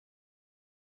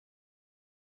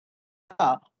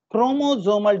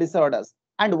chromosomal disorders.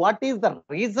 And what is the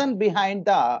reason behind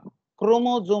the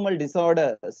chromosomal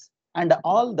disorders? And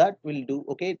all that we'll do,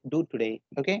 okay, do today,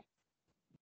 okay?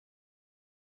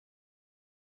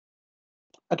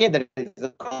 Okay, that is the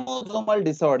chromosomal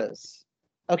disorders.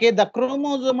 Okay, the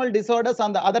chromosomal disorders,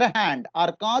 on the other hand,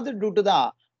 are caused due to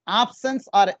the absence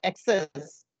or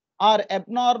excess or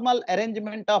abnormal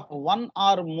arrangement of one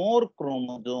or more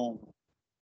chromosome.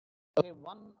 Okay,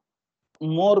 one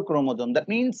more chromosome. That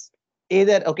means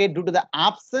either, okay, due to the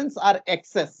absence or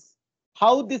excess.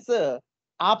 How this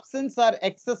absence or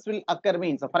excess will occur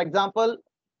means, for example,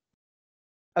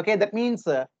 okay, that means,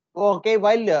 okay,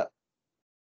 while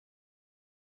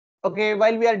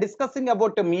we are discussing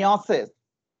about meiosis,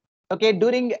 okay,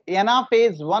 during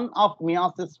phase 1 of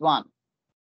meiosis 1,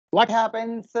 what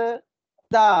happens?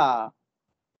 The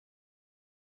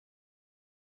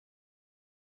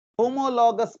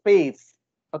homologous pairs,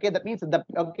 okay, that means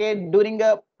during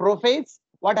a prophase,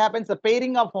 what happens? The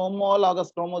pairing of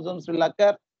homologous chromosomes will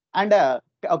occur, and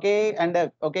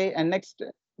next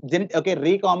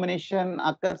recombination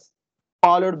occurs,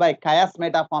 followed by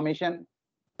chiasmata formation,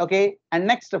 okay, and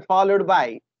next followed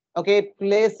by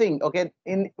placing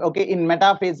in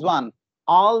metaphase 1,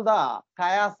 all the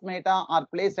chiasmata are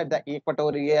placed at the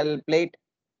equatorial plate,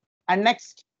 and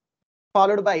next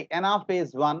followed by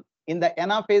anaphase 1. In the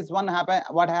anaphase 1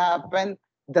 what happened?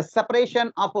 The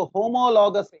separation of a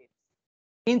homologous pairs,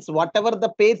 means whatever the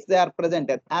pairs they are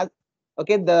presented as,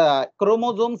 the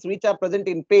chromosomes which are present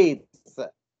in pairs,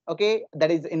 that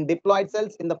is in diploid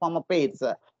cells in the form of pairs,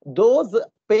 those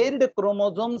paired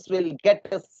chromosomes will get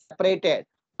separated.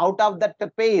 Out of that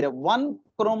pair, one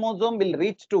chromosome will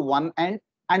reach to one end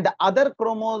and the other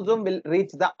chromosome will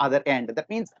reach the other end. That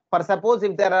means, for suppose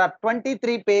if there are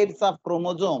 23 pairs of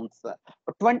chromosomes,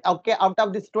 out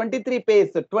of this 23 pairs,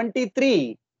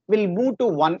 23 will move to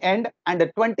one end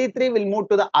and 23 will move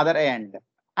to the other end.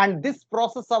 And this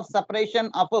process of separation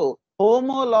of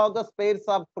homologous pairs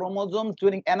of chromosomes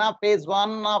during anaphase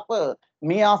 1 of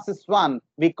meiosis 1,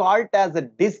 we call it as a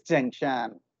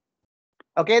disjunction.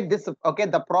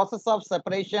 The process of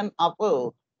separation of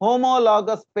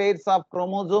homologous pairs of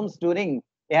chromosomes during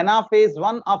anaphase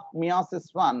 1 of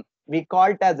meiosis 1, we call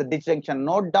it as a disjunction.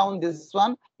 Note down this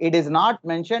one. It is not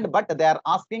mentioned, but they are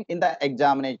asking in the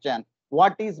examination.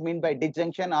 What is meant by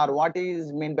disjunction, or what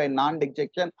is meant by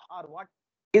non-disjunction, or what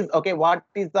is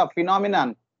the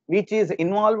phenomenon which is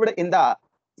involved in the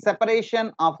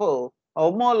separation of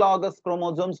homologous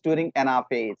chromosomes during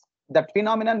anaphase? That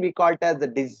phenomenon we call it as the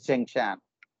disjunction.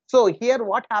 So here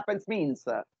what happens means,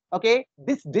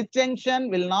 this disjunction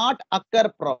will not occur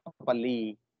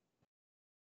properly.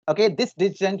 Okay, this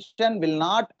disjunction will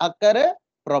not occur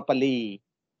properly.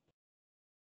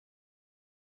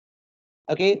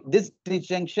 Okay, this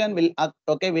disjunction will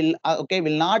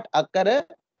not occur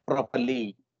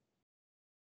properly.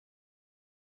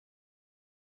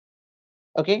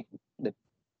 Okay.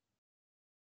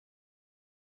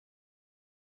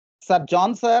 Sir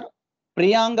John sir,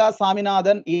 Priyanka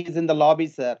Saminathan is in the lobby,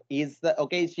 sir. Is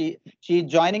she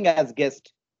is joining as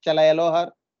guest. Shall I allow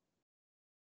her?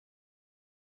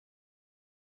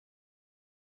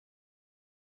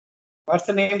 What's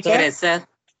the name, sir? Yes, sir.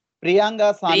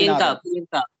 Priyanka Saminathan.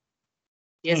 Priyanka.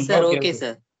 Yes, sir. Okay,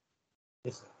 sir.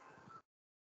 Yes, sir.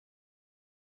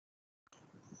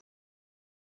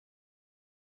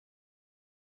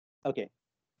 Okay.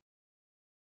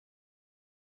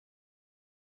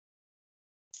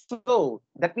 So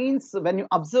that means when you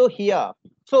observe here,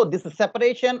 so this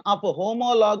separation of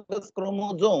homologous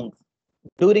chromosomes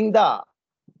during the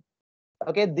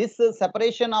this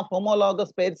separation of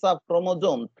homologous pairs of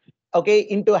chromosomes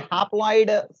into a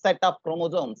haploid set of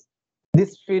chromosomes,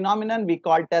 this phenomenon we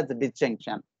call it as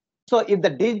disjunction. So if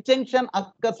the disjunction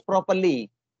occurs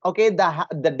properly,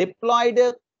 the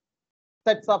diploid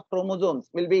sets of chromosomes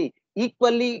will be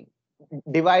equally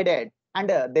divided and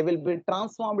they will be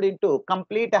transformed into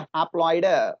complete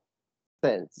haploid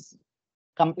cells.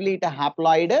 Complete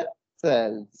haploid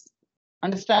cells.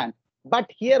 Understand? But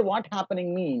here what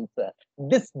happening means,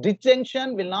 this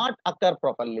disjunction will not occur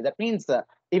properly. That means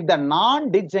if the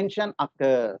non-disjunction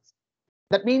occurs,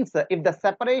 that means if the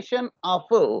separation of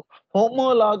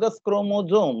homologous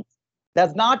chromosomes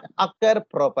does not occur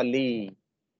properly,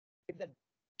 if the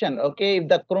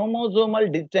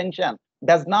chromosomal disjunction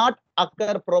does not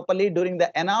occur properly during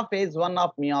the anaphase 1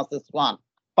 of meiosis 1.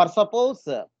 For suppose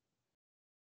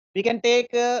we can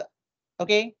take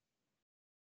okay,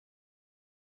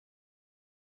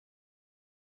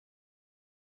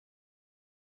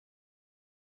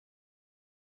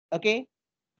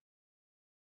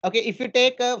 if you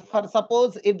take for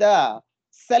suppose if the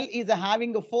cell is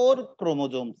having 4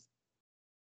 chromosomes.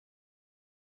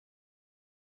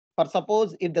 For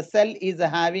suppose if the cell is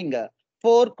having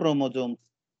 4 chromosomes.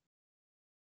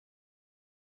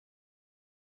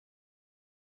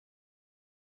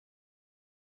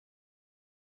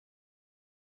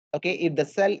 Okay, if the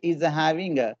cell is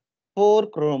having 4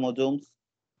 chromosomes.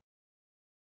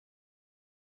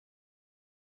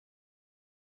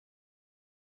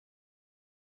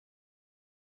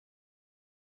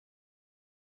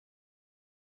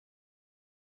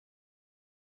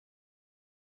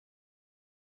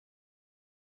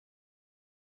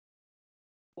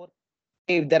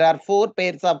 If there are 4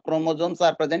 pairs of chromosomes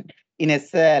are present in a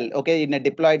cell, okay, in a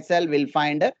diploid cell, we'll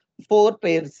find 4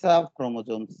 pairs of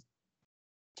chromosomes.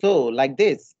 So, like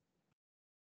this.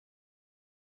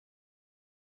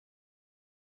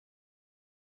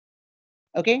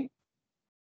 Okay.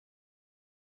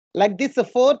 Like this,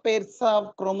 4 pairs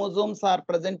of chromosomes are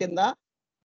present in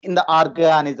the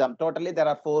organism. Totally, there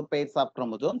are 4 pairs of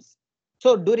chromosomes.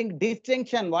 So, during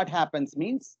disjunction, what happens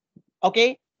means,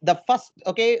 okay, the first,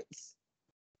 okay,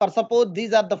 for suppose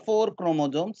these are the 4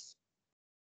 chromosomes.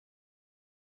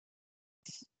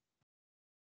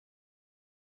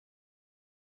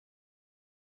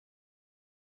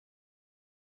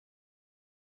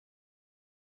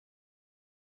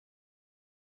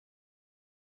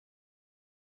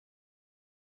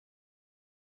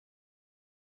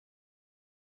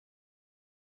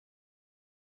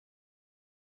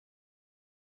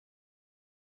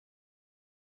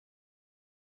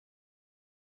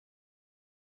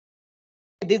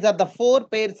 These are the 4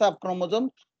 pairs of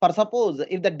chromosomes. For suppose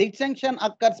if the disjunction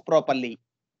occurs properly,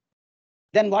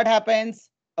 then what happens?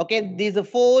 Okay, these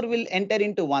 4 will enter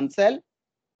into one cell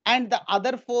and the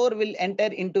other 4 will enter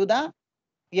into the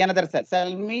another cell.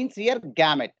 Cell means here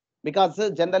gamete, because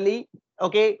generally,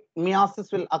 okay,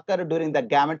 meiosis will occur during the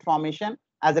gamete formation.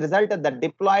 As a result, the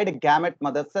diploid gamete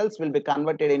mother cells will be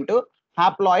converted into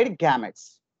haploid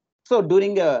gametes. So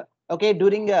during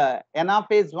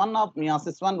anaphase 1 of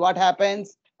meiosis 1, what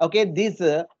happens? Okay, these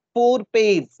 4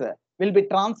 pairs will be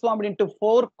transformed into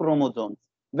 4 chromosomes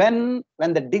when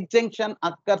the disjunction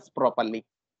occurs properly.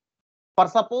 For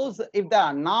suppose if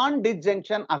the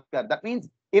non-disjunction occurs, that means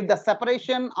if the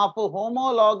separation of a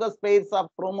homologous pairs of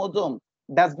chromosome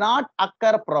does not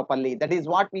occur properly, that is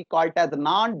what we call it as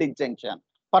non-disjunction.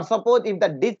 For suppose if the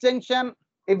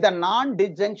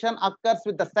non-disjunction occurs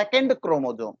with the second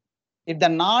chromosome, if the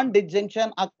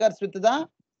non-disjunction occurs with the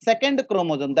second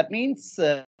chromosome, that means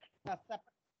the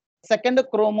second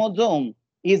chromosome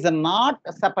is not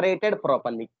separated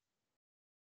properly.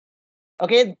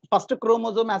 Okay, first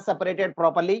chromosome has separated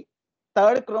properly,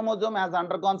 third chromosome has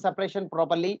undergone separation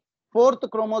properly, fourth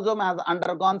chromosome has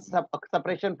undergone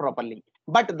separation properly.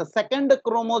 But the second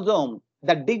chromosome,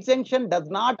 the disjunction does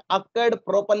not occur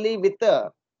properly with the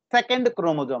second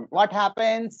chromosome. What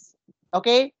happens?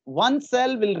 Okay, one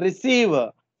cell will receive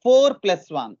 4 plus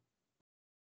 1.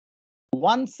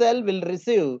 One cell will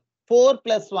receive 4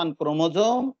 plus 1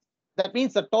 chromosome. That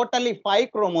means totally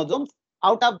 5 chromosomes.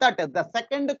 Out of that, the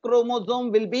second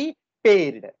chromosome will be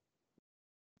paired.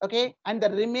 Okay, and the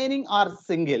remaining are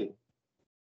single.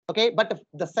 Okay, but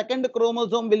the second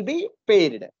chromosome will be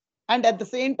paired. And at the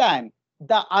same time,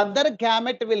 the other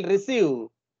gamete will receive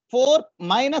 4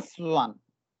 minus 1.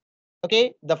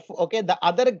 Okay, the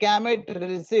other gamete will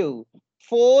receive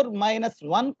 4 minus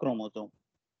 1 chromosome.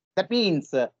 That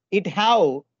means it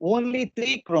have only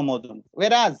 3 chromosomes,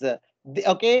 whereas the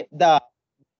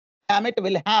gamete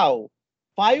will have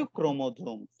 5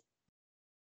 chromosomes.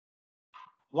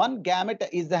 One gamete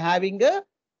is having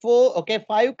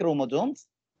 5 chromosomes,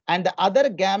 and the other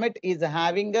gamete is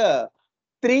having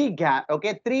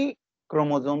 3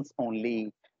 chromosomes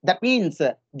only. That means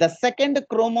the second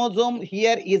chromosome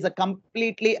here is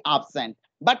completely absent.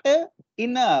 But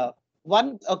in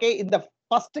in the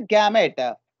first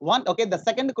gamete, the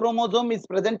second chromosome is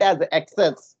present as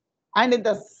excess, and in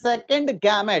the second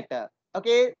gamete,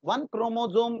 one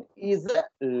chromosome is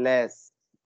less.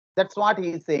 That's what he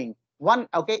is saying. One,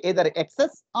 either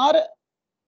excess or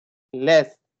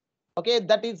less. Okay,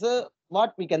 that is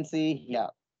what we can see here.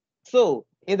 So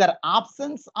either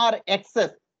absence or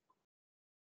excess.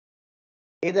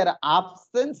 Either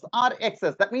absence or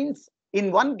excess. That means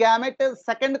in one gamete,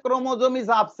 second chromosome is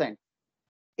absent.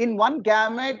 In one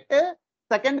gamete,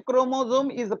 second chromosome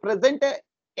is present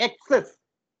excess.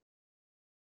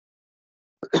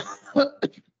 Or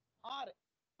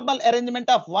abnormal arrangement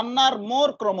of one or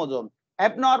more chromosomes.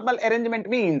 Abnormal arrangement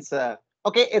means a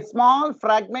small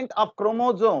fragment of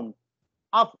chromosome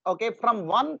from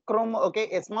one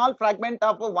a small fragment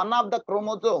of one of the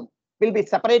chromosome will be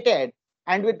separated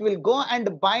and it will go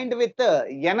and bind with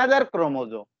another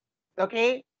chromosome.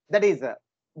 Okay, that is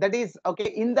okay.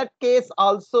 In that case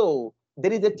also,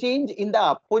 there is a change in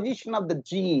the position of the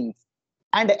genes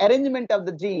and arrangement of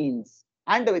the genes,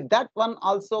 and with that one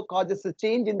also causes a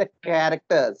change in the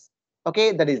characters.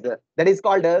 Okay, that is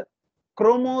called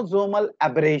chromosomal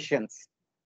aberrations.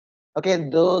 Okay,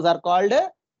 those are called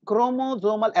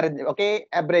chromosomal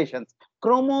aberrations.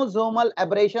 Chromosomal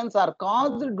aberrations are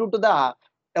caused due to the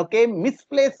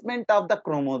misplacement of the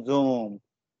chromosome.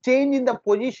 Change in the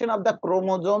position of the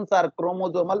chromosomes or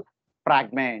chromosomal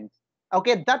fragments.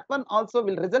 Okay, that one also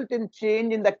will result in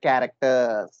change in the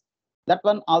characters. That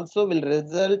one also will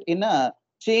result in a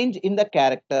change in the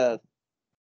characters.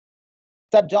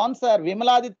 Sir John sir,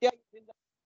 Vimaladitya,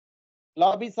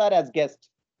 lobby sir as guest.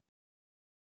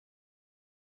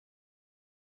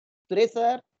 Suresh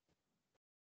sir.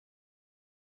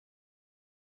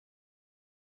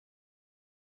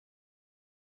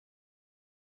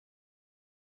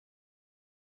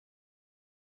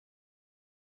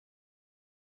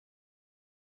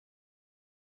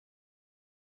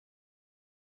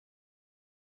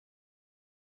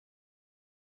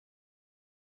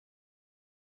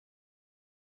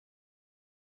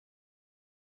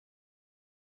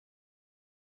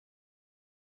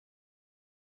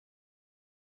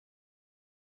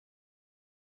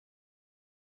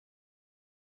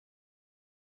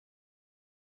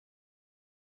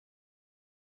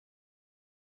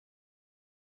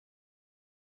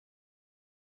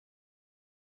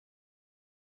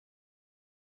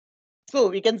 So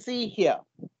we can see here.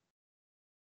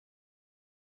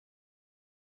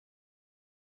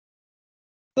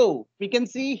 So we can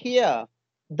see here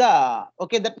the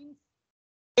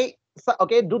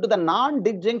due to the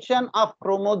non-disjunction of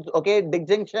chromosome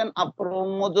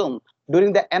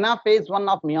during the anaphase 1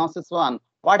 of meiosis 1,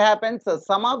 what happens?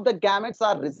 Some of the gametes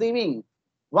are receiving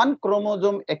one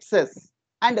chromosome excess,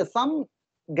 and some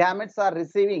gametes are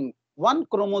receiving one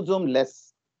chromosome less.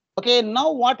 Okay, now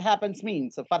what happens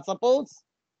means, for suppose,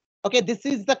 this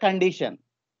is the condition.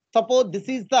 Suppose this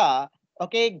is the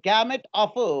gamete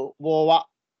of ova.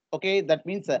 Okay, that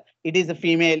means it is a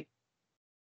female.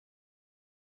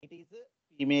 It is a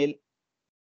female.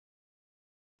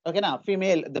 Okay, now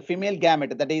female, the female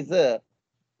gamete, that is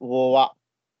ova.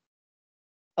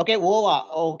 Okay, ova.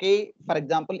 Okay, for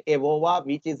example, a ova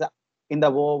which is in the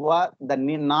ova, the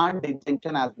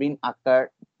non-disjunction has been occurred.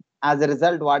 As a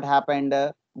result, what happened?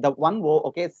 The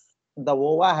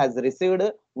ova has received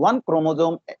one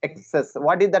chromosome excess.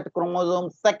 What is that chromosome?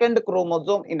 Second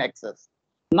chromosome in excess.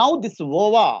 Now this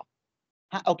ova,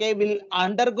 will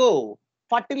undergo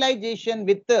fertilization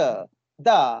with the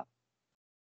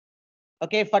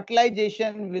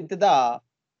fertilization with the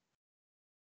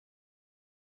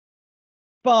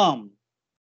sperm.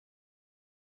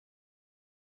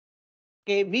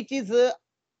 Okay, which is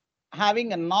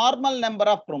having a normal number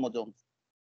of chromosomes,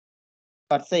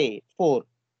 per se 4.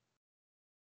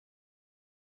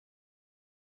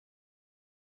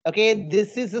 Okay,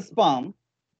 this is a sperm.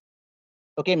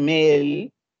 Okay, male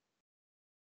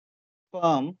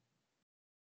sperm.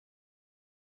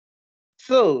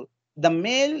 So the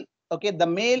male, the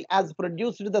male has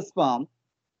produced the sperm,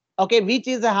 which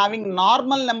is having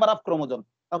normal number of chromosomes.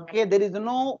 Okay, there is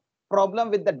no problem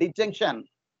with the disjunction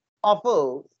of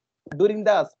during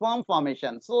the sperm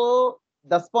formation. So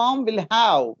the sperm will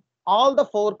have all the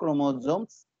 4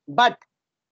 chromosomes, but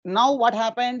now what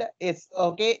happened is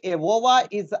a ova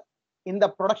is in the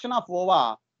production of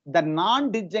ova, the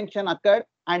non-disjunction occurred,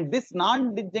 and this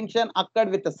non-disjunction occurred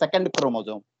with the second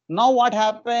chromosome. Now what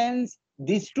happens?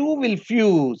 These two will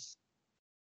fuse.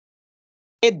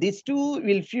 Okay, these two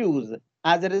will fuse.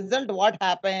 As a result, what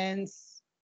happens?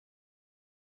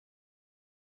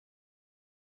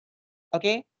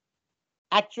 Okay,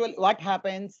 actually, what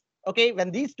happens? Okay,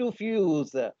 when these two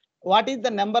fuse, what is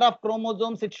the number of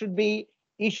chromosomes? It should be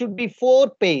 4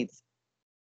 pairs.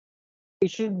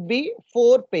 It should be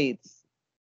 4 pairs.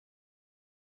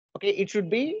 Okay, it should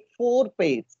be 4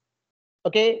 pairs.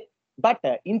 Okay, but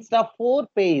instead of 4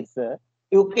 pairs,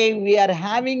 we are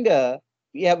having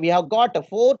we have got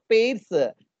 4 pairs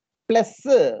plus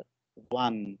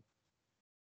 1.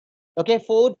 Okay,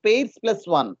 4 pairs plus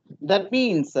 1. That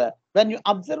means when you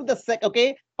observe the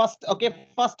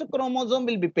first chromosome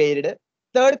will be paired,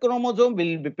 third chromosome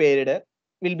will be paired,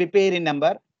 pair in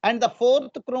number, and the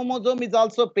fourth chromosome is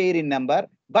also pair in number.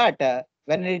 But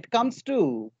when it comes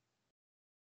to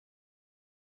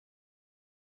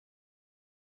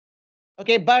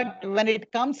but when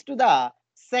it comes to the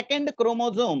second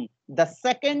chromosome, the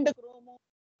second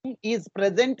chromosome is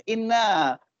present in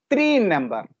 3 in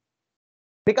number,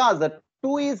 because the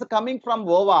 2 is coming from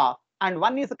ova, and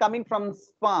one is coming from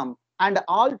sperm, and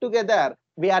all together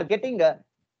we are getting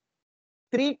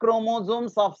 3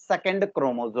 chromosomes of second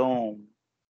chromosome.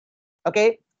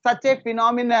 Okay, such a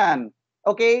phenomenon,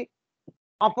 okay,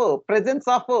 of a presence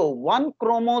of one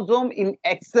chromosome in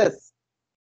excess.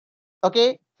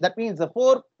 Okay, that means the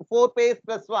four pairs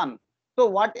plus one. So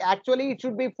what actually it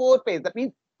should be 4 pairs, that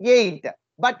means 8.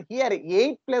 But here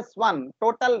 8 plus 1,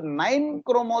 total 9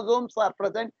 chromosomes are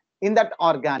present in that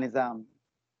organism.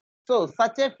 So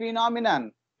such a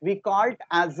phenomenon we call it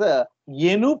as a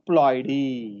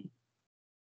aneuploidy.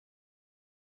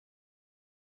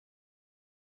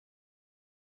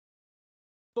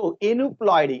 So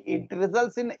aneuploidy, it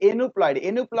results in aneuploidy.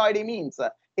 Aneuploidy means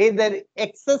either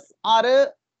excess or a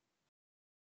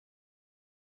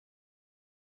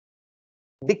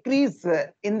decrease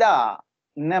in the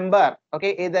number.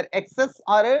 Okay, either excess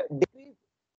or a decrease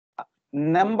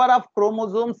number of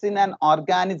chromosomes in an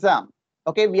organism.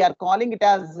 Okay, we are calling it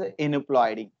as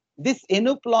aneuploidy. This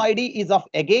aneuploidy is of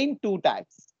again 2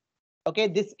 types. Okay,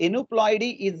 this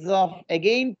aneuploidy is of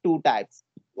again 2 types.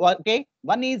 Okay,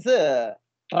 one is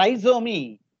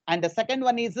trisomy and the second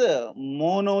one is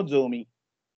monosomy.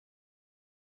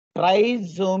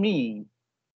 Trisomy,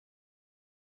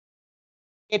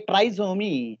 a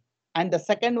trisomy, and the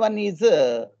second one is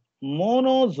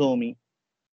monosomy.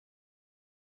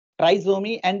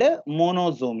 Trisomy and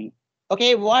monosomy.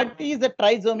 Okay, what is the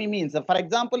trisomy means? For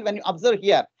example, when you observe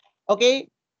here, okay,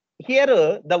 here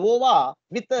the ova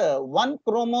with one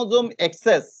chromosome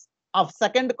excess of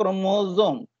second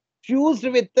chromosome fused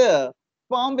with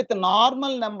sperm with a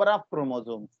normal number of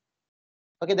chromosomes.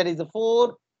 Okay, that is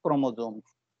 4 chromosomes.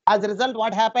 As a result,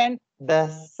 what happened? The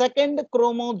second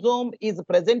chromosome is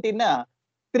present in a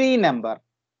 3 number.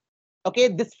 Okay,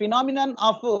 this phenomenon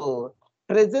of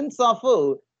presence of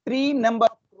 3 number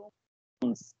of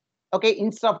chromosomes, okay,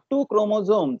 instead of 2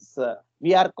 chromosomes,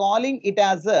 we are calling it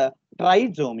as a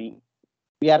trisomy.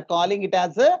 We are calling it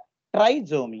as a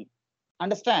trisomy.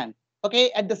 Understand?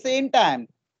 Okay, at the same time,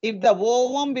 if the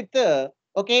ovum with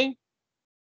okay,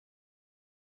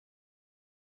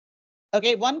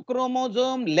 one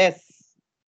chromosome less.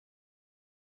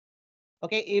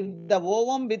 Okay, if the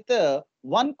ovum with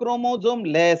one chromosome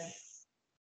less,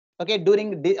 okay,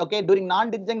 during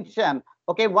non-disjunction,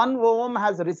 okay, one ovum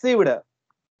has received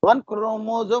one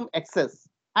chromosome excess,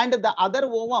 and the other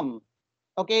ovum,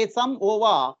 okay, some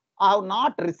ova have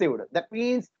not received. That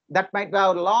means that might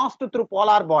have lost through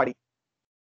polar body.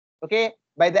 Okay,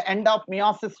 by the end of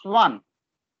meiosis 1,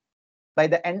 by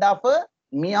the end of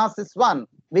meiosis 1,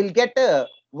 we'll get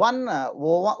one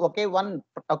ova, one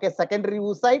secondary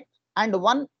oocyte and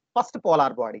one first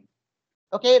polar body.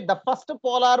 Okay, the first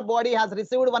polar body has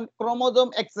received one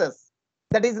chromosome excess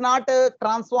that is not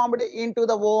transformed into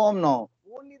the ovum. No,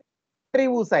 only the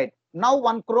oocyte. Now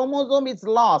one chromosome is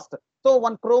lost, so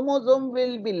one chromosome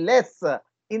will be less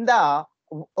in the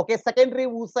secondary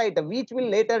oocyte, which will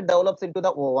later develops into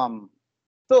the ovum.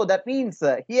 So that means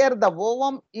here the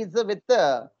ovum is with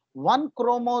one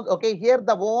chromosome. Okay, here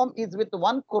the ovum is with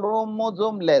one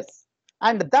chromosome less,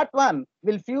 and that one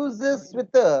will fuses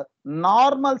with the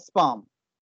normal sperm.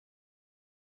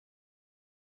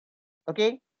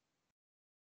 Okay.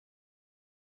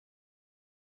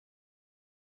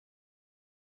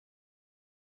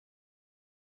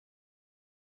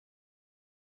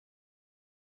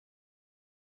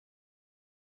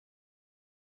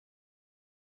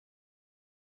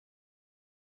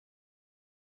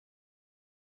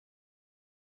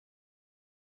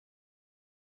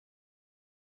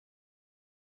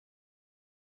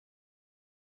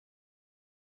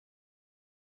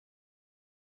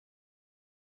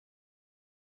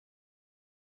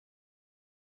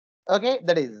 Okay,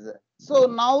 that is. So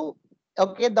now,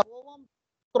 okay, the ovum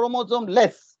chromosome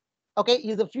less, okay,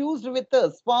 is fused with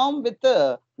the sperm with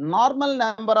a normal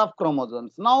number of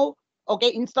chromosomes. Now,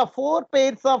 okay, instead of 4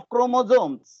 pairs of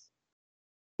chromosomes,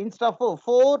 instead of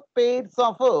 4 pairs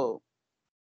of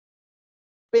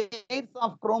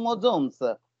chromosomes,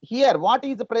 here what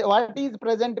is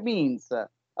present means,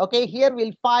 okay, here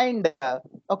we'll find,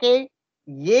 okay,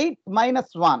 8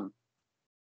 minus 1.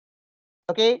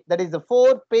 Okay, that is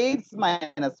 4 pairs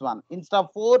minus 1. Instead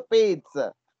of 4 pairs,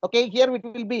 okay, here it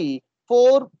will be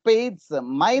 4 pairs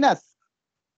minus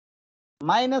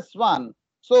 1.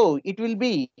 So it will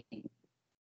be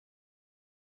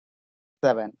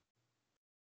 7.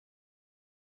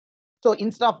 So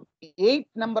instead of 8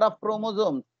 number of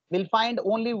chromosomes, we'll find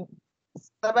only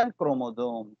 7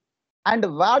 chromosomes. And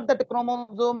what that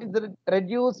chromosome is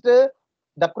reduced,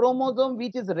 the chromosome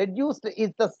which is reduced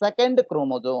is the second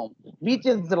chromosome, which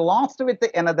is lost with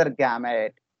another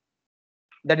gamete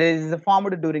that is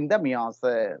formed during the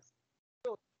meiosis.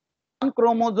 one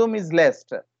chromosome is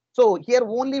left. So here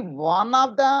only one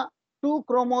of the two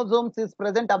chromosomes is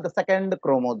present of the second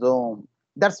chromosome.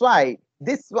 That's why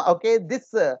this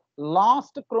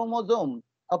last chromosome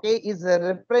is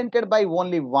represented by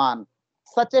only one.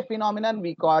 Such a phenomenon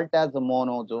we call it as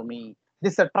monosomy.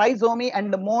 This trisomy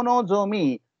and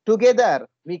monosomy together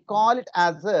we call it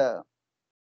as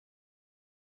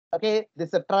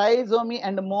this trisomy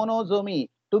and monosomy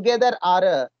together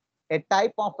are a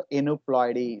type of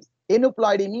aneuploidy.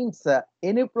 Aneuploidy means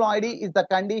aneuploidy is the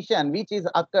condition which is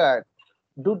occurred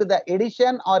due to the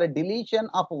addition or deletion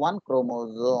of one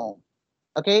chromosome.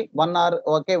 One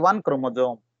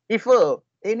chromosome. If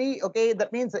that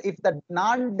means if the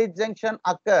non-disjunction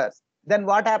occurs, then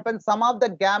what happens? Some of the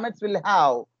gametes will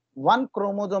have one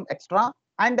chromosome extra,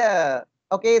 and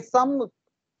some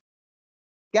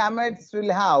gametes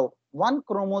will have one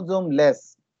chromosome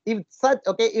less. If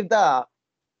the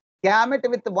gamete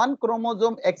with one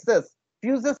chromosome excess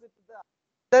fuses with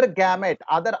the other gamete,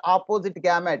 other opposite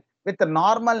gamete with a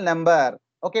normal number,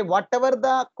 whatever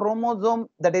the chromosome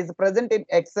that is present in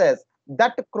excess,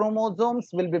 that chromosomes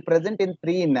will be present in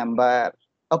 3 number.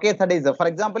 That is, for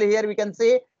example, here we can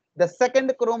say the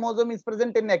second chromosome is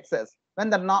present in excess.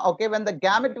 When the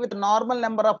gamete with normal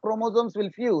number of chromosomes will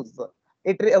fuse,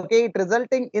 it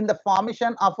resulting in the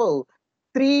formation of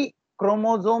 3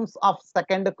 chromosomes of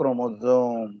second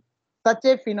chromosome. Such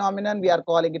a phenomenon we are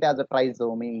calling it as a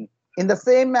trisomy. In the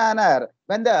same manner,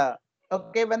 when the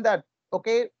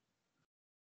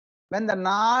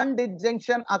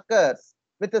non-disjunction occurs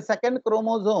with the second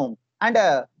chromosome, and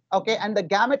and the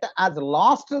gamete has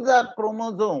lost the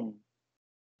chromosome,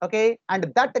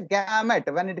 and that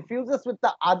gamete, when it fuses with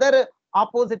the other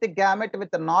opposite gamete with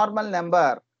the normal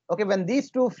number, when these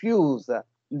two fuse,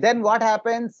 then what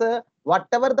happens?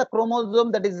 Whatever the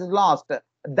chromosome that is lost,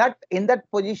 that in that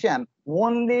position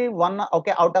only one,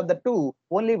 out of the two,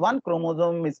 only one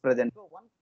chromosome is present. So one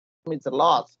is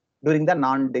lost during the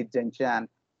non-disjunction.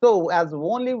 So as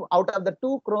only out of the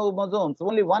two chromosomes,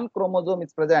 only one chromosome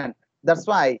is present. That's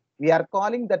why we are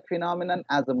calling that phenomenon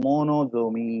as a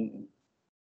monosomy.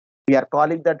 We are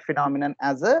calling that phenomenon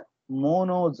as a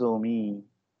monosomy.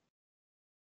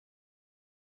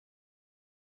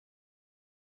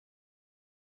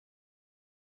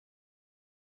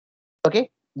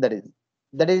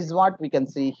 That is what we can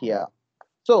see here.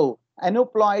 So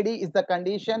aneuploidy is the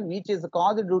condition which is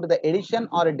caused due to the addition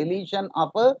or deletion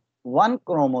of one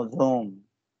chromosome.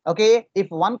 If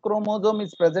one chromosome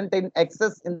is present in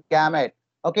excess in gamete,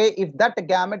 if that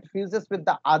gamete fuses with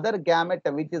the other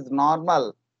gamete which is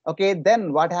normal,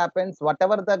 then what happens?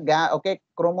 Whatever the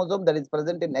chromosome that is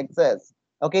present in excess,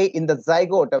 in the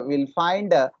zygote, we'll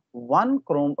find one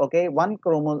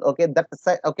that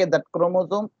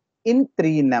chromosome in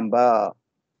 3 number.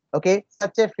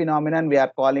 Such a phenomenon we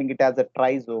are calling it as a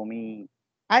trisomy.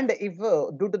 And if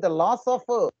due to the loss of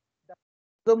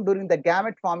chromosome during the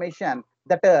gamete formation,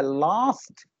 that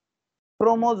last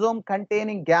chromosome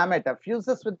containing gamete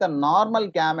fuses with the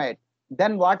normal gamete,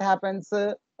 then what happens?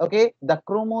 The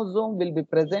chromosome will be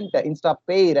present instead of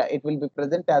pair, it will be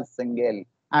present as single,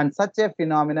 and such a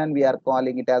phenomenon we are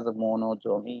calling it as a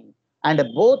monosomy, and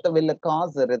both will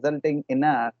cause resulting in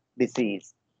a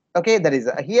disease. That is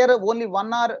here only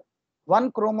one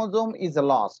chromosome is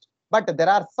lost, but there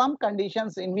are some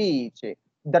conditions in which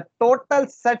the total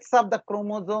sets of the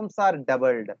chromosomes are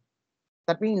doubled.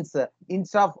 That means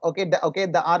instead of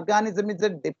the organism is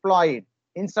diploid.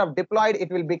 Instead of diploid,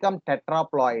 it will become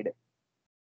tetraploid,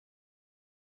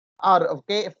 or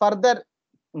further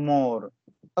more.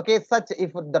 Such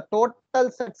if the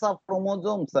total sets of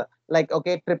chromosomes like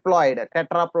triploid,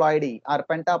 tetraploidy, or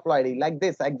pentaploidy, like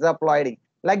this, hexaploidy,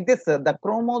 like this, the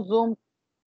chromosome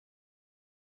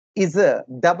is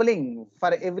doubling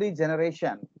for every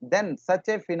generation, then such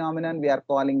a phenomenon we are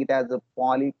calling it as a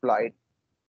polyploid.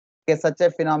 Such a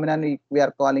phenomenon we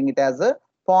are calling it as a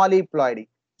polyploidy.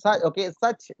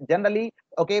 Such generally,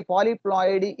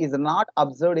 polyploidy is not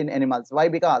observed in animals. Why?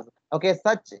 Because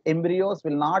such embryos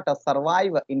will not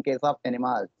survive in case of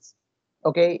animals.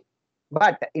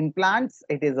 But in plants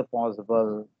it is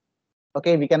possible.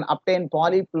 We can obtain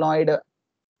polyploid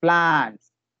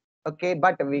plants.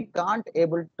 But we can't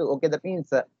able to. That means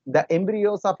the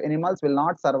embryos of animals will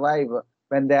not survive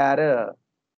when they are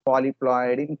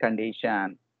polyploid in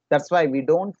condition. That's why we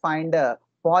don't find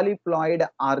polyploid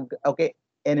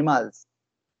animals,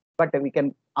 but we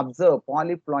can observe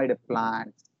polyploid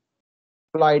plants.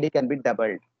 Ploidy can be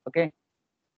doubled.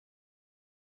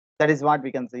 That is what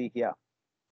we can see here.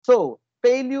 So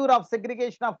failure of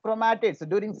segregation of chromatids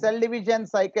during cell division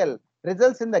cycle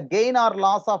results in the gain or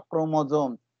loss of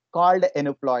chromosomes called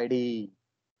aneuploidy.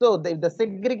 So if the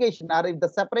segregation or if the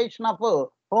separation of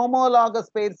homologous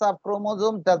pairs of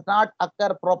chromosomes does not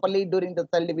occur properly during the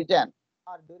cell division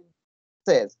or during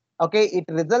says, okay, it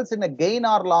results in a gain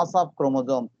or loss of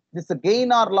chromosome. This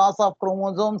gain or loss of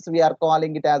chromosomes, we are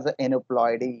calling it as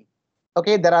aneuploidy.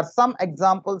 Okay, there are some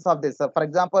examples of this. For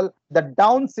example, the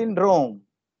Down syndrome.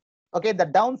 Okay, the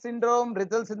Down syndrome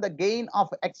results in the gain of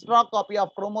extra copy of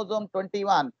chromosome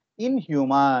 21 in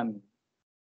human.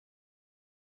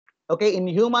 Okay, in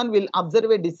human, we'll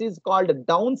observe a disease called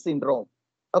Down syndrome.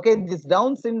 Okay, this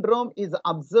Down syndrome is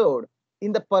observed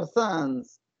in the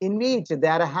persons in which they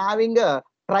are having a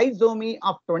trisomy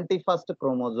of 21st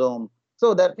chromosome.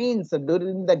 So that means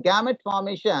during the gamete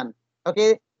formation,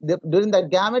 okay, during the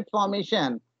gamete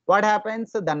formation, what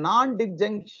happens? The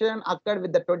non-disjunction occurred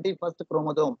with the 21st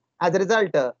chromosome. As a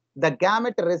result, the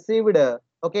gamete received,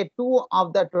 okay, two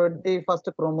of the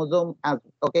 21st chromosome as,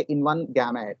 okay, in one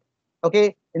gamete.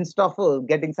 Okay, instead of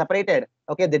getting separated,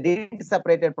 okay, they didn't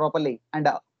separate it properly, and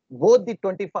both the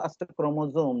 21st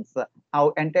chromosomes have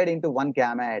entered into one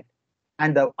gamete,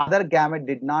 and the other gamete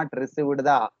did not receive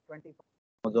the 21st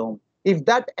chromosome. If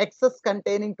that excess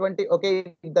containing 20,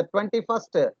 okay, the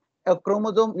 21st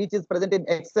chromosome which is present in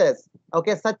excess,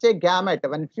 okay, such a gamete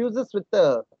when fuses with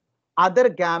the other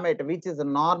gamete which is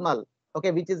normal,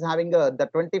 okay, which is having the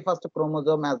 21st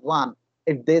chromosome as one,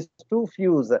 if these two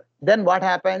fuse, then what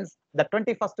happens? The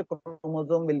 21st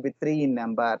chromosome will be 3 in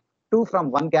number, 2 from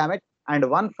one gamete and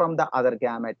 1 from the other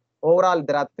gamete. Overall,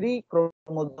 there are 3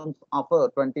 chromosomes of a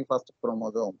 21st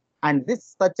chromosome. And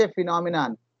this such a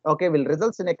phenomenon, okay, will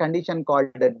result in a condition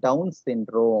called Down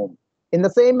syndrome. In the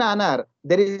same manner,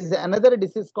 there is another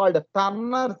disease called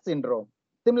Turner syndrome.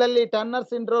 Similarly, Turner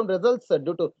syndrome results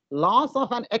due to loss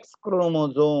of an X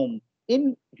chromosome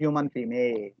in human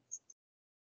females.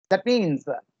 That means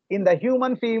in the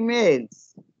human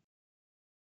females,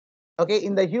 okay,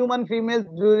 in the human females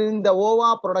during the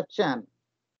ova production,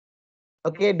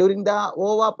 okay, during the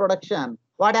ova production,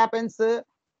 what happens? The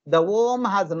ovum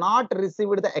has not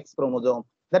received the X chromosome.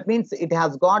 That means it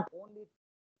has got only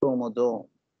chromosome.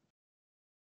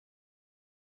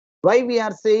 Why we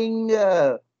are saying,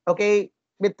 okay,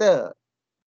 with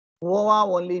ova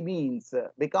only means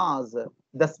because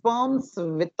the sperms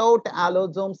without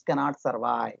allosomes cannot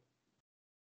survive.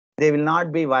 They will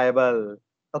not be viable.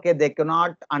 Okay, they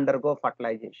cannot undergo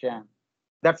fertilization.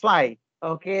 That's why,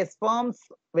 okay, sperms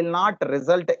will not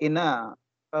result in a,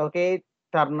 okay,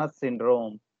 Turner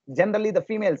syndrome. Generally, the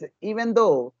females, even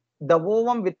though the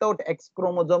ovum without X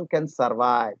chromosome can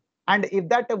survive, and if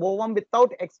that ovum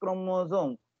without X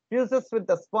chromosome fuses with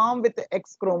the sperm with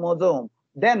X chromosome,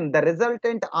 then the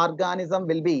resultant organism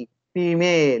will be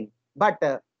female. But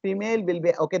female will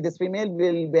be, okay, this female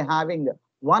will be having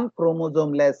one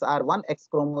chromosome less, or one X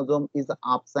chromosome is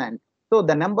absent. So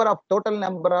the number of total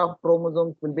number of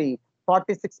chromosomes will be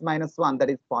 46 minus 1, that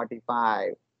is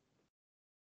 45.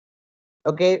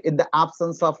 Okay, in the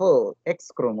absence of a X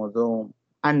chromosome.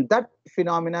 And that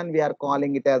phenomenon we are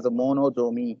calling it as a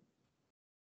monosomy.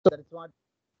 So that's what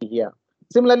here.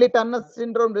 Similarly, Turner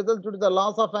syndrome results due to the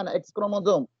loss of an X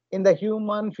chromosome in the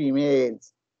human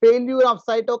females. Failure of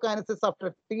cytokinesis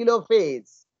after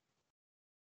telophase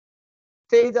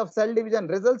stage of cell division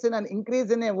results in an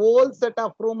increase in a whole set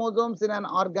of chromosomes in an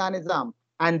organism,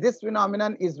 and this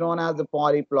phenomenon is known as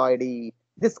polyploidy.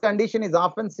 This condition is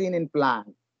often seen in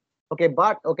plants. Okay,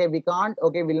 but okay, we can't,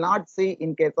 okay, will not see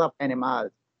in case of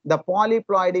animals. The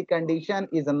polyploidy condition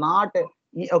is not,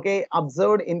 okay,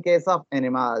 observed in case of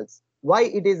animals. Why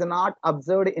it is not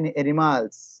observed in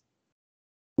animals?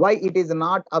 Why it is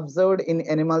not observed in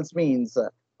animals means,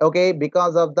 okay,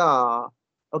 because of the,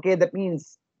 okay, that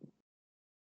means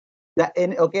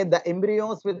the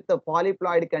embryos with the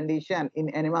polyploid condition in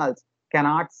animals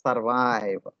cannot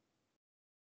survive.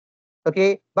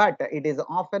 Okay, but it is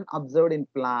often observed in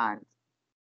plants,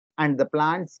 and the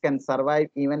plants can survive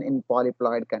even in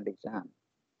polyploid condition.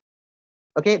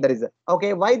 Okay, there is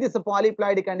okay. Why this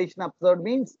polyploid condition observed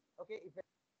means, okay, if it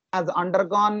has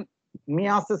undergone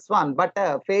meiosis one but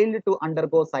failed to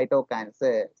undergo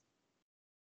cytokinesis.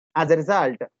 As a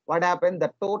result, what happens?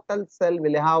 The total cell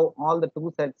will have all the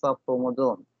 2 sets of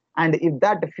chromosomes, and if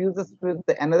that fuses with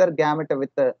another gamete with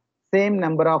the same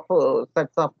number of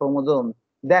sets of chromosomes,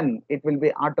 then it will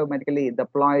be automatically the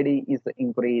ploidy is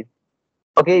increased.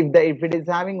 Okay, if it is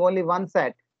having only one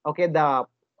set, okay, the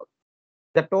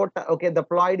total, okay, the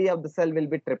ploidy of the cell will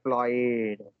be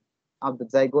triploid, of the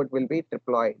zygote will be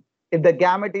triploid. If the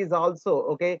gamete is also,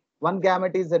 okay, one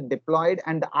gamete is a diploid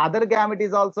and the other gamete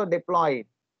is also diploid,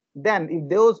 then if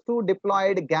those two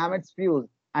diploid gametes fuse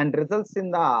and results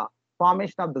in the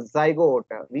formation of the zygote,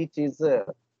 which is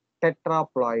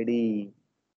tetraploidy.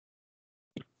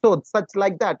 So such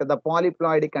like that, the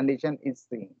polyploidy condition is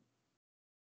seen.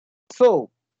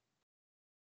 So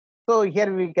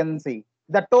here we can see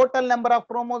the total number of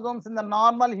chromosomes in the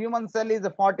normal human cell is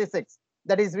 46.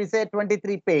 That is, we say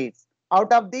 23 pairs.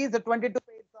 Out of these, 22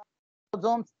 pairs are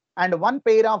chromosomes and one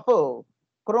pair of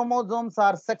chromosomes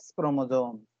are sex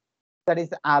chromosomes. That is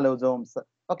allosomes.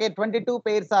 Okay, 22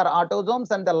 pairs are autosomes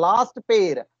and the last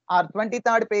pair or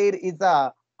 23rd pair is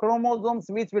chromosomes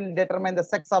which will determine the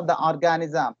sex of the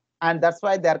organism, and that's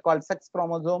why they are called sex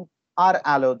chromosome or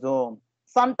allosome.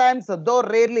 Sometimes, though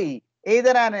rarely,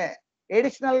 either an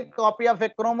additional copy of a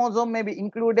chromosome may be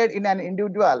included in an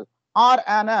individual, or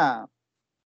an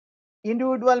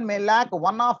individual may lack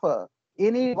one of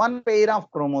any one pair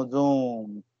of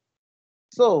chromosomes.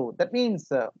 So that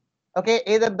means, okay,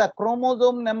 either the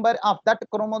chromosome number of that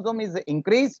chromosome is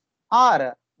increased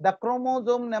or the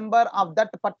chromosome number of that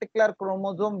particular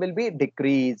chromosome will be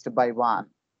decreased by one.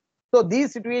 So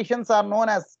these situations are known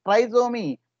as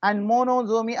trisomy and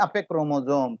monosomy of a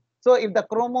chromosome. So if the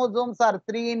chromosomes are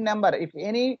 3 in number, if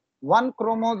any one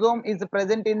chromosome is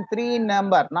present in 3 in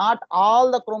number, not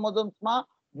all the chromosomes,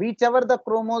 whichever the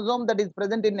chromosome that is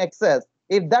present in excess,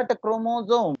 if that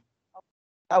chromosome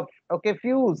okay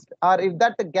fused, or if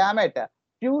that gamete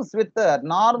fused with the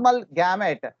normal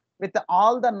gamete with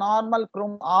all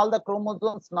the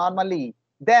chromosomes normally,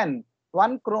 then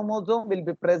one chromosome will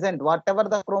be present. Whatever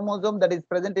the chromosome that is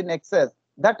present in excess,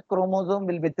 that chromosome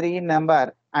will be 3 in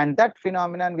number, and that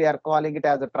phenomenon we are calling it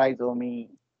as a trisomy.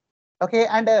 Okay,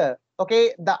 and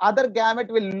okay, the other gamete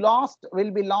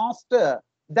will be lost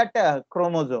that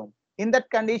chromosome. In that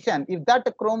condition, if that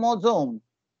chromosome,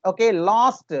 okay,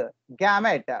 lost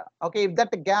gamete, okay, if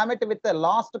that gamete with the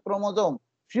lost chromosome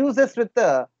fuses with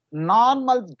the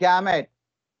normal gamete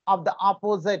of the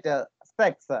opposite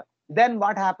sex, then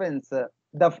what happens? The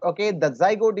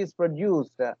zygote is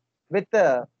produced with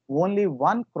only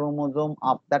one chromosome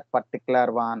of that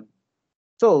particular one.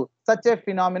 So such a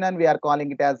phenomenon we are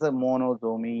calling it as a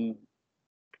monosomy.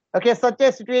 Okay, such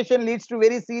a situation leads to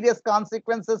very serious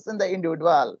consequences in the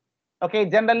individual. Okay,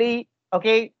 generally,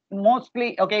 okay,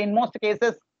 mostly, okay, in most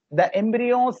cases, the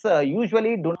embryos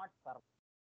usually do not survive.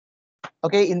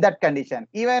 Okay, in that condition,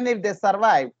 even if they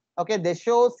survive, okay, they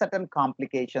show certain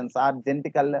complications or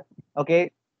genetical,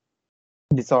 okay,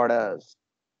 disorders.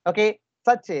 Okay,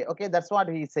 that's what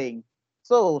he is saying.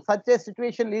 So such a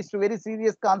situation leads to very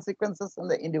serious consequences in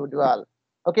the individual.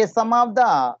 Okay, some of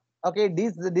the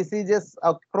these diseases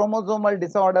of chromosomal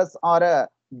disorders are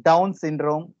Down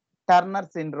syndrome, Turner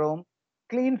syndrome,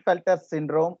 Klinefelter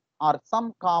syndrome are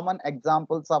some common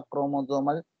examples of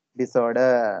chromosomal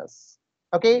disorders.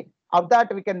 Okay, of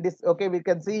that we can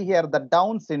see here the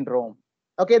Down syndrome.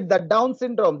 Okay, the Down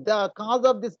syndrome, the cause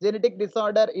of this genetic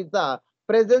disorder is the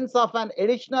presence of an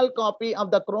additional copy of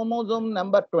the chromosome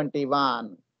number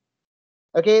 21.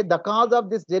 Okay, the cause of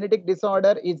this genetic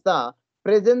disorder is the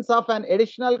presence of an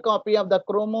additional copy of the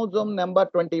chromosome number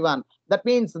 21. That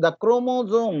means the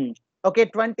chromosome, okay,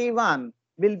 21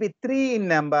 will be 3 in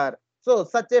number. So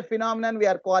such a phenomenon we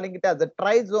are calling it as a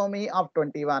trisomy of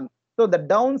 21. So the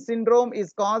Down syndrome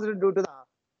is caused due to the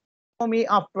trisomy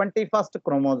of 21st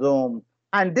chromosome.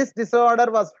 And this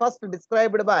disorder was first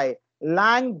described by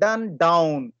Langdon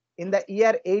Down in the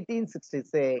year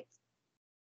 1866.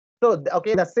 So,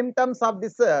 okay, the symptoms of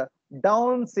this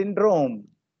Down syndrome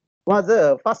was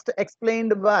first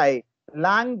explained by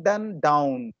Langdon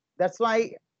Down. That's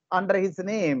why under his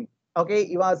name, okay,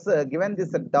 he was given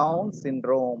this Down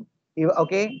syndrome.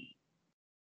 Okay,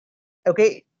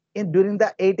 during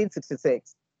the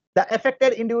 1866. The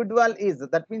affected individual is,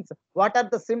 that means what are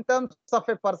the symptoms of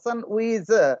a person who is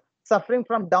suffering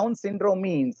from Down syndrome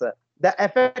means the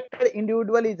affected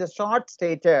individual is a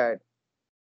short-statured.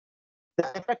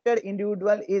 The affected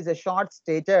individual is a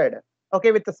short-statured,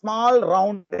 okay, with a small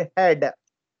round head,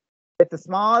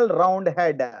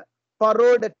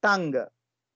 furrowed tongue,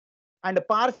 and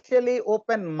partially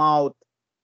open mouth.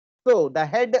 So the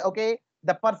head, okay,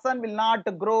 the person will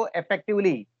not grow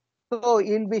effectively. So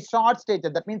he will be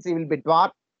short-statured. That means he will be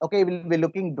dwarf. Okay, he will be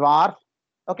looking dwarf.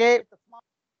 Okay,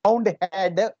 round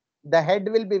head. The head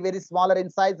will be very smaller in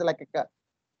size, like a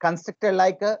constricted,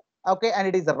 like okay, and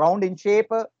it is round in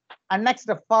shape. And next,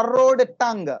 furrowed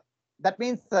tongue. That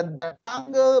means the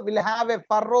tongue will have a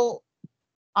furrow,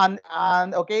 and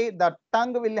okay, the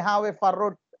tongue will have a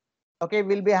furrow. Okay,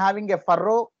 will be having a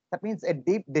furrow. That means a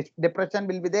deep depression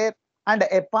will be there, and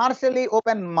a partially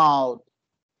open mouth.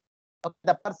 Okay,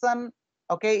 the person,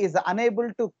 okay, is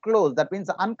unable to close. That means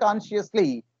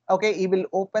unconsciously, okay, he will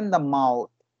open the mouth.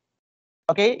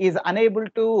 Okay, is unable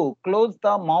to close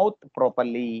the mouth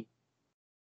properly.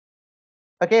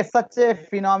 Okay, such a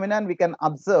phenomenon we can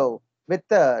observe with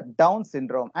Down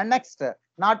syndrome. And next,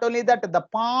 not only that, the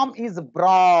palm is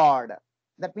broad.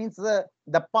 That means the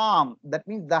palm, that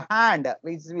means the hand,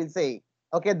 which we'll say.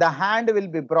 Okay, the hand will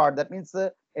be broad. That means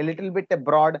a little bit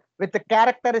broad with the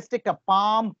characteristic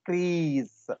palm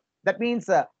crease. That means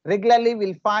regularly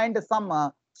we'll find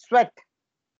some sweat,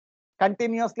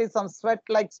 continuously some sweat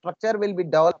like structure will be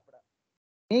developed,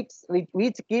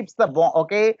 which keeps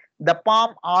the the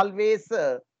palm always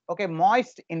okay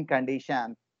moist in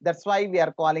condition. That's why we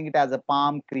are calling it as a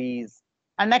palm crease.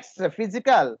 And next,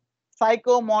 physical,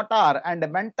 psychomotor and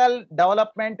mental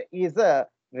development is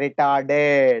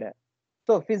retarded.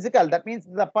 So physical, that means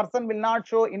the person will not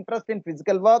show interest in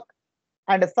physical work.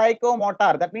 And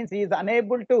psychomotor, that means he is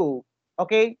unable to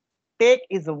okay take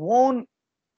his own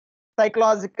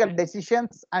psychological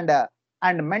decisions. And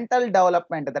mental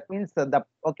development, that means the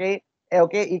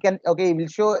he can he will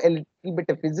show a little bit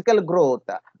of physical growth,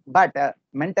 but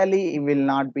mentally he will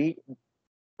not be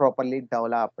properly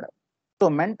developed. So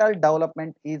mental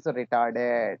development is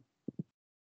retarded.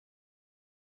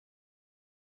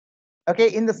 Okay,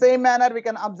 in the same manner we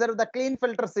can observe the clean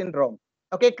filter syndrome.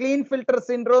 Okay, clean filter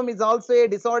syndrome is also a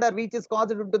disorder which is caused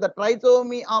due to the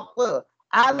trisomy of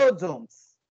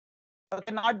allosomes.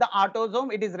 Okay, not the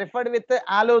autosome, it is referred with the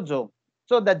allosome.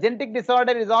 So the genetic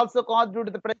disorder is also caused due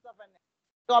to the presence of an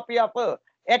copy of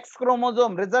X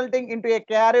chromosome resulting into a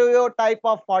karyotype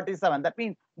of 47. That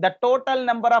means the total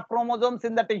number of chromosomes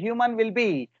in that human will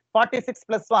be 46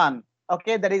 plus 1.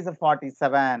 Okay, that is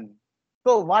 47.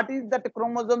 So what is that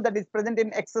chromosome that is present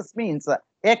in X means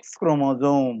X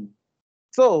chromosome.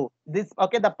 So this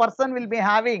the person will be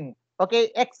having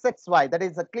XXY, that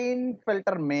is a clean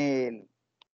filter male.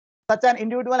 Such an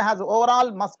individual has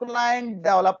overall masculine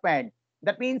development.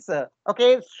 That means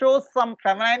shows some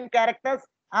feminine characters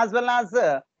as well as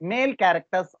male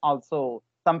characters also.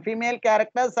 Some female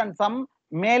characters and some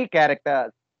male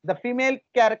characters. The female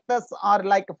characters are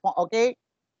like the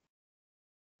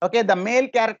male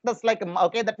characters like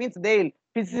that means they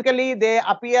physically they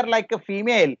appear like a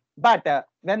female, but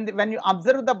when you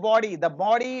observe the body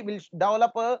will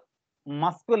develop a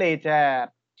musculature,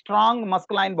 strong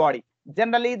masculine body.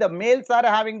 Generally the males are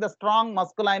having the strong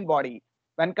masculine body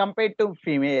when compared to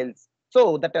females,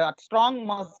 so that strong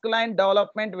masculine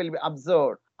development will be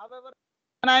observed. However,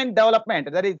 feminine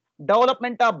development, that is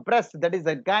development of breast, that is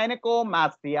a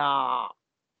gynecomastia.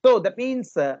 So that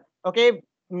means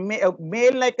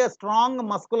male like a strong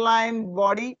masculine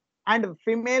body, and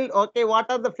female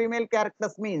what are the female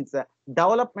characters means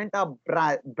development of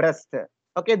breast.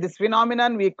 Okay, this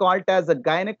phenomenon we call it as a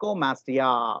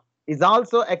gynecomastia is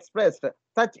also expressed.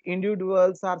 Such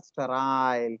individuals are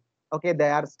sterile. Okay, they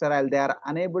are sterile, they are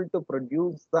unable to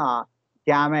produce the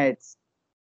gametes,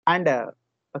 and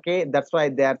that's why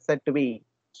they are said to be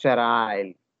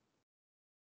sterile.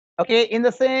 Okay, in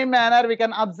the same manner, we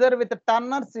can observe with the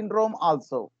Turner syndrome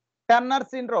also. Turner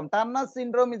syndrome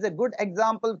is a good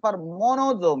example for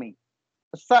monosomy.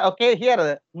 So, okay,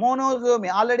 here monosomy,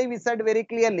 already we said very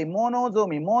clearly,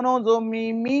 monosomy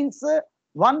means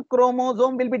one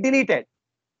chromosome will be deleted,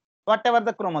 whatever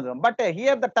the chromosome. But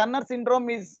here the Turner syndrome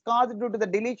is caused due to the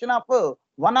deletion of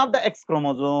one of the X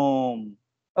chromosome.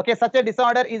 Okay, such a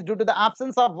disorder is due to the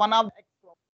absence of one of the X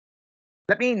chromosome.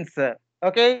 That means, that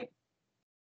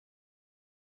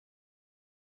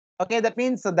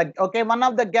means one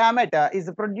of the gamete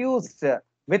is produced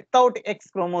without X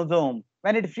chromosome.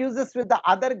 When it fuses with the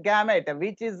other gamete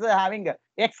which is having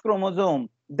X chromosome,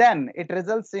 then it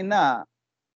results in a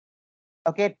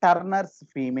Turner's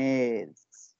females.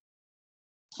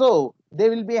 So they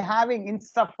will be having,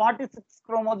 instead of 46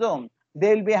 chromosomes,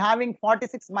 they will be having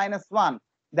 46 minus 1,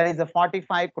 that is a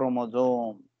 45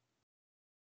 chromosome.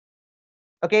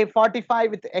 Okay,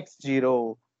 45 with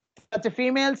X0. Such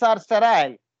females are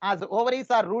sterile as ovaries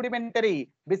are rudimentary,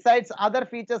 besides other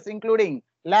features including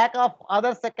lack of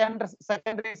other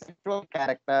secondary sexual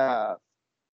character.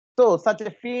 So such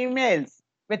females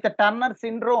with the Turner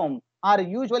syndrome are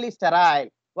usually sterile.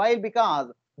 Why?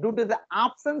 Because due to the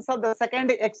absence of the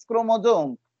second X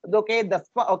chromosome, the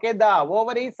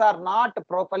ovaries are not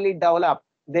properly developed.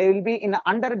 They will be in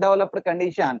underdeveloped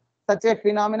condition. Such a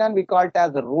phenomenon we call it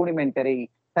as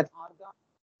rudimentary. Such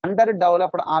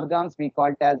underdeveloped organs we call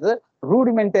it as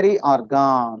rudimentary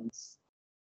organs.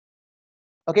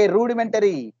 Okay,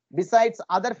 rudimentary, besides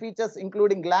other features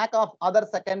including lack of other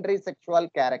secondary sexual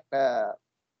character.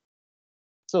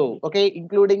 So,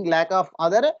 including lack of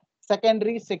other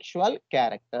secondary sexual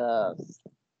characters.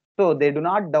 So, they do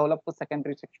not develop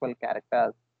secondary sexual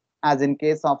characters as in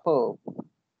case of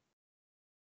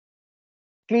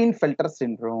clean filter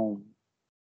syndrome.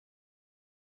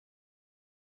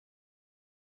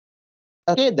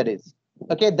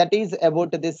 Okay, that is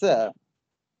about this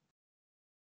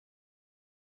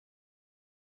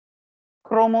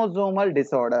chromosomal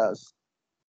disorders.